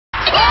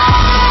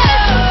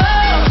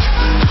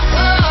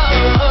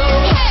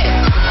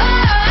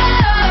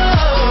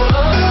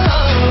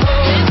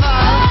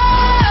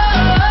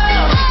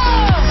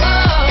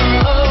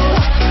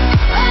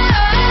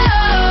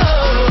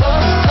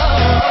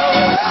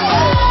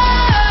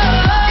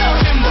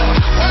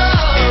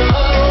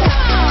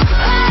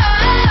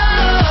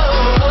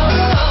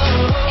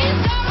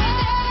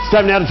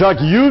Time now to talk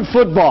Ute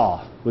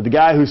football with the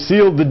guy who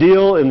sealed the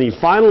deal in the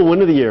final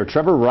win of the year.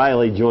 Trevor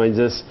Reilly joins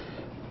us.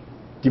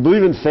 Do you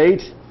believe in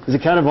fate? Is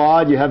it kind of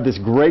odd? You have this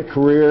great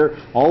career,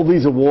 all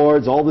these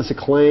awards, all this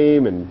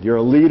acclaim, and you're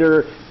a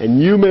leader,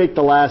 and you make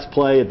the last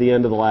play at the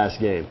end of the last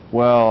game.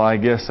 Well, I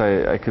guess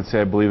I could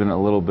say I believe in it a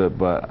little bit,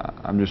 but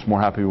I'm just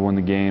more happy we won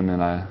the game,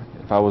 and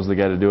if I was the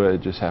guy to do it,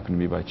 it just happened to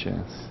be by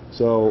chance.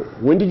 So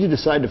when did you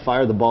decide to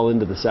fire the ball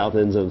into the south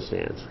end zone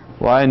stands?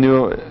 Well, I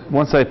knew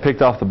once I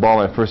picked off the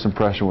ball, my first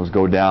impression was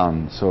go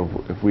down. So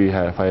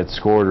if I had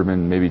scored or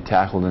been maybe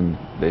tackled and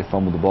they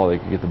fumbled the ball, they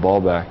could get the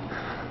ball back.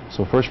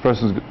 So first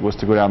impression was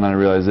to go down. Then I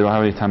realized they don't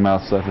have any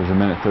timeouts left. There's a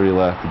minute 30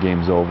 left. The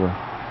game's over,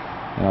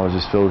 and I was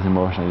just filled with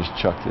emotion. I just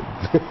chucked it.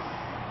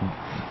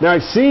 Now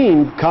I've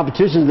seen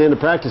competitions at the end of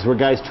practice where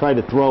guys try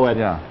to throw it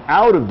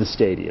out of the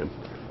stadium,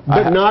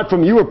 but not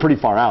from. You were pretty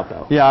far out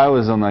though. Yeah, I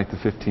was on like the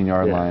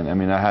 15-yard line. I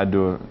mean, I had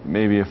to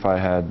maybe if I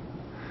had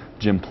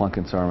Jim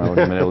Plunkett's arm, I would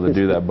have been able to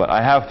do that. But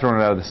I have thrown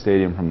it out of the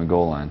stadium from the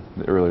goal line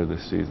earlier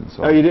this season.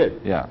 So oh, you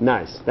did? Yeah.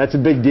 Nice. That's a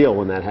big deal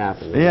when that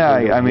happens. Yeah,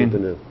 I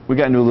mean, we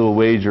got into a little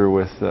wager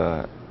with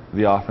the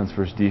offense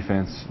versus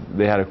defense.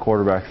 They had a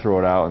quarterback throw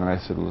it out, and then I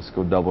said, let's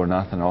go double or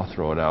nothing, I'll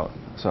throw it out.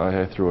 So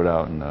I threw it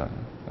out, and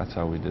that's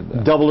how we did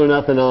that. Double or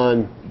nothing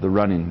on? The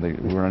running.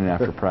 We were running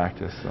after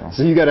practice.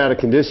 So you got out of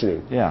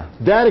conditioning. Yeah.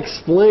 That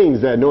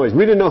explains that noise.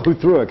 We didn't know who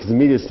threw it because the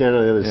media's standing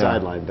on the other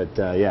sideline.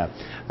 But yeah,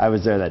 I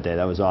was there that day.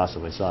 That was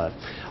awesome. I saw it.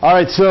 All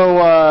right,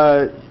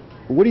 so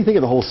what do you think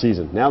of the whole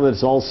season? Now that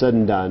it's all said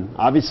and done,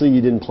 obviously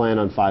you didn't plan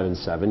on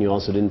 5-7. You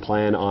also didn't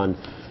plan on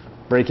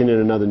breaking in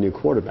another new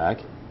quarterback.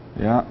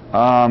 Yeah,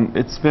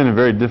 it's been a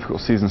very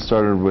difficult season.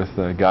 Started with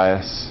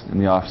Gaius in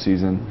the off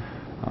season.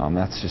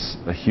 That's just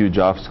a huge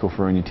obstacle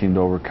for any team to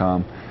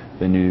overcome.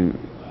 Then you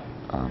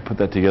put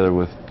that together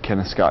with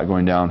Kenneth Scott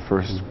going down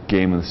first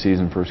game of the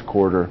season, first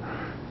quarter.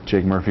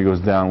 Jake Murphy goes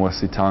down,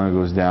 Wesley Tonga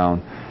goes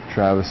down,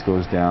 Travis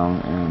goes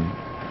down,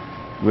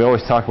 and we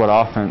always talk about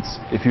offense.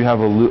 If you have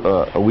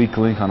a weak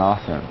link on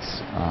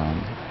offense,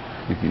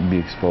 you can be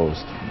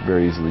exposed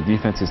very easily.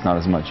 Defense is not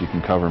as much. You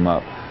can cover them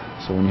up.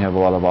 So when you have a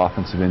lot of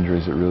offensive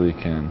injuries, it really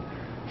can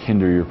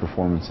hinder your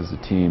performance as a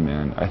team,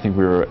 and I think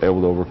we were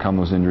able to overcome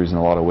those injuries in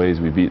a lot of ways.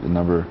 We beat the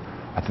number,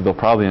 I think they'll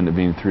probably end up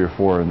being 3 or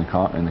 4 in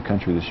the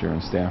country this year in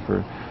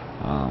Stanford.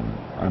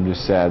 I'm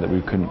just sad that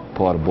we couldn't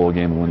pull out a bowl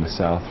game and win the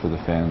South for the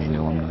fans and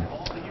the alumni.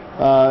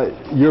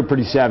 You're a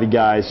pretty savvy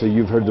guy, so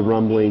you've heard the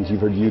rumblings,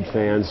 you've heard Ute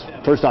fans.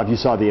 First off, you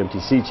saw the empty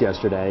seats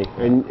yesterday,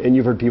 and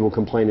you've heard people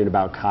complaining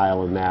about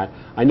Kyle and that.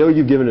 I know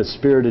you've given a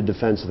spirited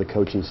defense of the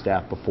coaching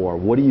staff before.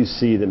 What do you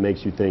see that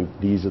makes you think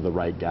these are the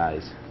right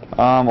guys?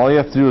 All you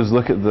have to do is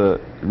look at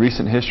the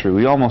recent history.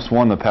 We almost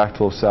won the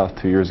Pac-12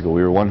 South 2 years ago.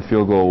 We were 1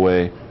 field goal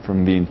away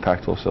from being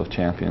Pac-12 South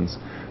champions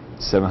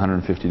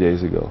 750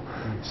 days ago.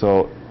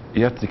 So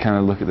you have to kind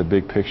of look at the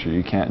big picture.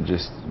 You can't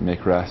just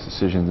make rash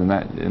decisions, and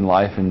that in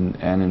life and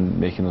in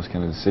making those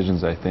kind of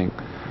decisions, I think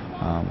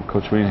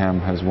Coach Whittingham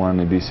has won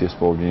a BCS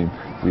bowl game.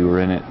 We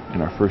were in it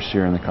in our first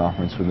year in the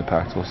conference with the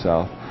Pac-12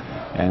 South,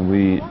 and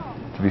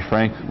to be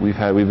frank, we've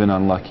been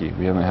unlucky.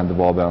 We haven't had the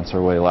ball bounce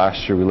our way.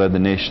 Last year we led the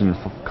nation in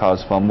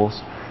caused fumbles,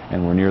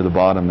 and we're near the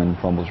bottom in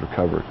fumbles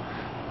recovered.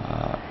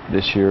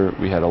 This year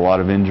we had a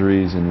lot of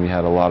injuries, and we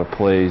had a lot of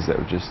plays that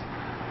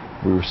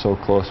we were so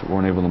close but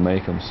weren't able to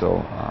make them.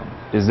 So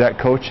is that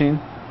coaching?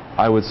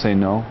 I would say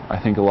no. I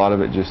think a lot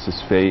of it just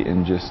is fate,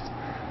 and just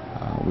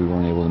we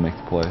weren't able to make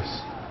the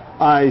plays.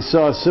 I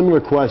saw a similar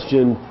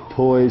question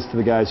posed to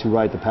the guys who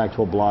write the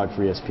Pac-12 blog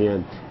for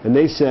ESPN, and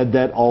they said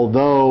that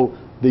although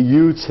the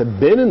Utes have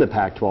been in the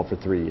Pac-12 for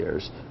 3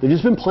 years, they've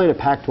just been playing a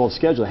Pac-12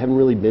 schedule. They haven't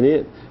really been in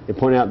it. They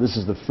pointed out this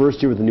is the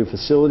first year with a new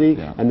facility,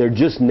 and they're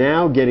just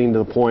now getting to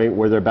the point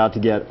where they're about to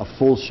get a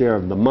full share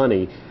of the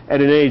money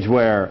at an age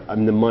where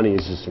the money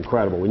is just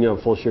incredible. When you have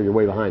a full share, you're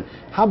way behind.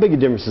 How big a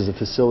difference is a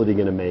facility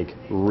going to make,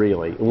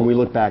 really, when we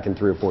look back in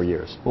 3 or 4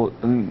 years? Well,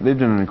 they've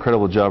done an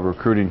incredible job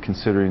recruiting,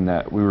 considering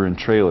that we were in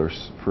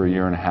trailers for 1.5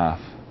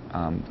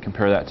 years.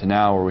 Compare that to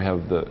now, where we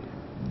have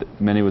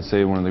many would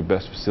say one of the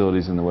best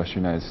facilities in the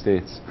Western United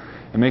States.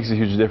 It makes a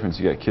huge difference.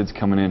 You got kids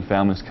coming in,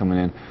 families coming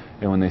in,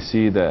 and when they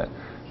see that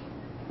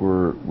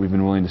we've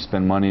been willing to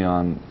spend money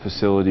on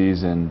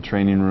facilities and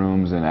training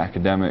rooms and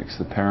academics,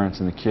 the parents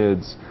and the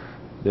kids,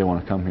 they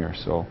want to come here.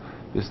 So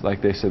this,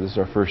 like they said, this is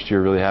our first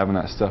year really having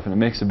that stuff, and it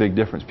makes a big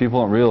difference.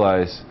 People don't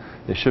realize,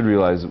 they should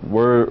realize,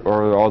 where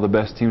are all the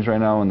best teams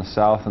right now in the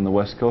South and the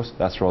West Coast?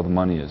 That's where all the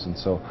money is, and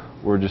so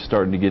we're just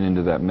starting to get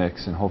into that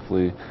mix, and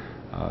hopefully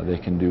they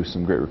can do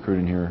some great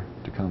recruiting here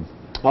to come.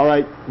 All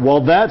right,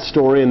 while that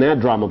story and that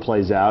drama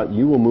plays out,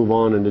 you will move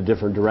on in a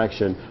different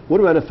direction. What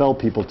do NFL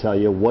people tell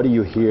you? What do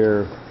you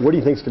hear? What do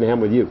you think is going to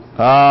happen with you?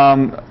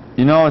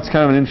 You know, it's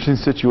kind of an interesting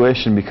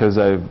situation because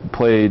I've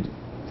played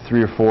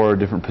 3 or 4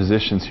 different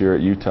positions here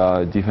at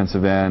Utah: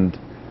 defensive end,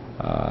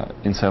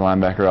 inside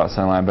linebacker,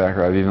 outside linebacker.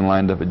 I've even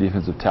lined up a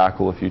defensive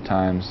tackle a few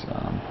times.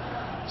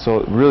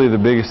 So really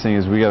the biggest thing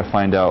is we got to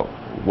find out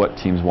what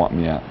teams want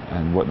me at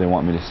and what they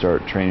want me to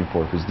start training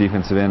for. If it's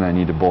defensive end, I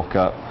need to bulk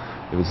up.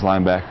 If it's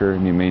linebacker,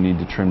 you may need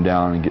to trim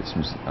down and get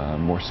some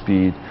more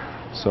speed.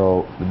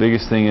 So the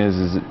biggest thing is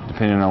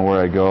depending on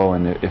where I go,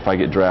 and if I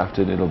get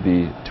drafted, it'll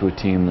be to a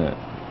team that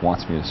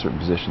wants me at a certain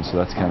position. So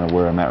that's kind of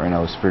where I'm at right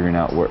now, is figuring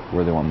out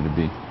where they want me to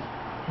be.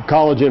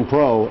 College and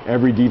pro,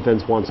 every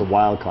defense wants a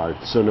wild card.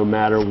 So no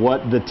matter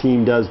what the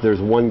team does,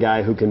 there's one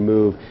guy who can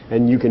move,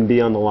 and you can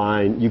be on the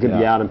line, you can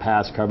be out in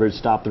pass coverage,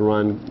 stop the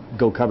run,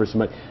 go cover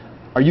somebody.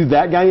 Are you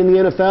that guy in the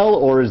NFL,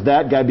 or has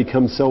that guy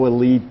become so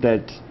elite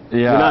that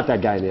you're not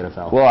that guy in the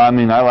NFL? Well, I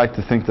mean, I like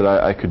to think that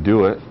I could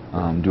do it.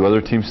 Do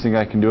other teams think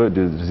I can do it?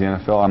 Does the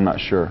NFL? I'm not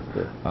sure.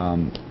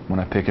 When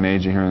I pick an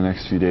agent here in the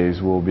next few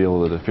days, we'll be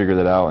able to figure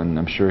that out, and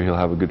I'm sure he'll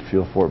have a good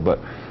feel for it. But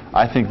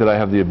I think that I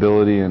have the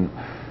ability, and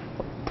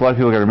a lot of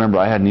people got to remember,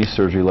 I had knee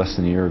surgery less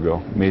than a year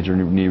ago, major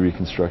knee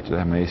reconstructed. I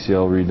had my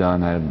ACL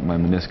redone, I had my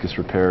meniscus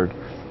repaired.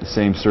 The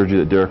same surgery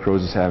that Derrick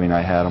Rose is having,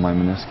 I had on my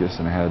meniscus,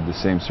 and I had the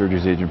same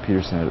surgeries Adrian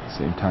Peterson had at the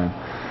same time.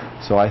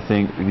 So I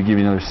think if you give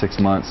me another 6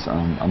 months,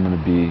 I'm going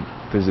to be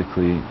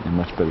physically in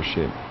much better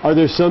shape. Are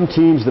there some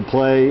teams that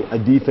play a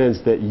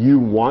defense that you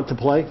want to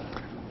play?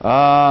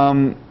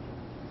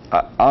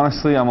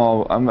 Honestly,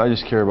 I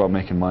just care about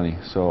making money.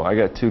 So I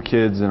got 2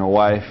 kids and a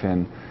wife,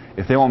 and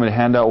if they want me to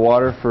hand out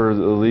water for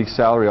the league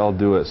salary, I'll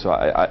do it. So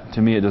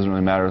to me, it doesn't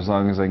really matter as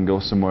long as I can go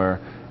somewhere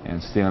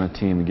and stay on a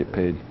team and get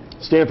paid.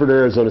 Stanford,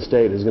 Arizona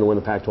State is going to win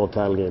the Pac-12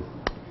 title game.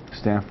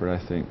 Stanford, I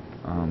think.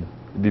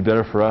 It'd be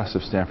better for us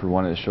if Stanford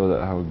won it to show that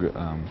how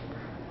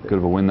good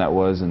of a win that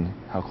was and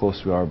how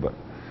close we are. But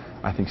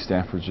I think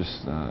Stanford's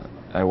just.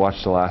 I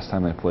watched the last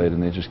time they played,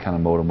 and they just kind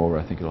of mowed them over.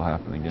 I think it'll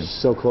happen again.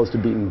 So close to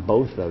beating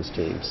both those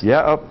teams. Yeah,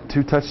 up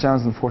 2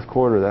 touchdowns in the 4th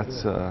quarter.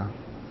 That's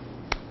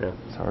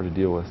it's hard to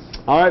deal with.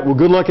 All right. Well,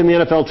 good luck in the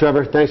NFL,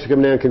 Trevor. Thanks for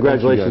coming in.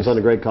 Congratulations on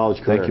a great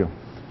college career. Thank you.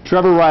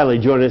 Trevor Reilly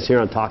joining us here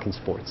on Talking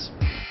Sports.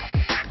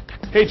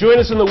 Hey, join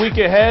us in the week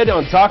ahead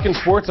on Talking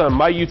Sports on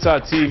My Utah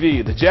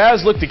TV. The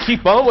Jazz look to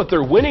keep on with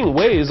their winning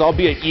ways,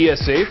 albeit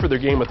ESA for their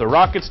game with the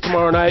Rockets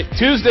tomorrow night.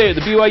 Tuesday, the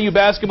BYU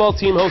basketball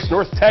team hosts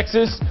North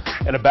Texas,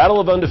 and a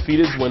battle of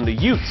undefeateds when the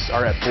Utes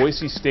are at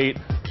Boise State.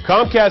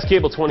 Comcast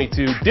Cable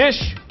 22,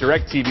 Dish,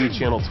 DirecTV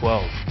Channel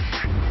 12.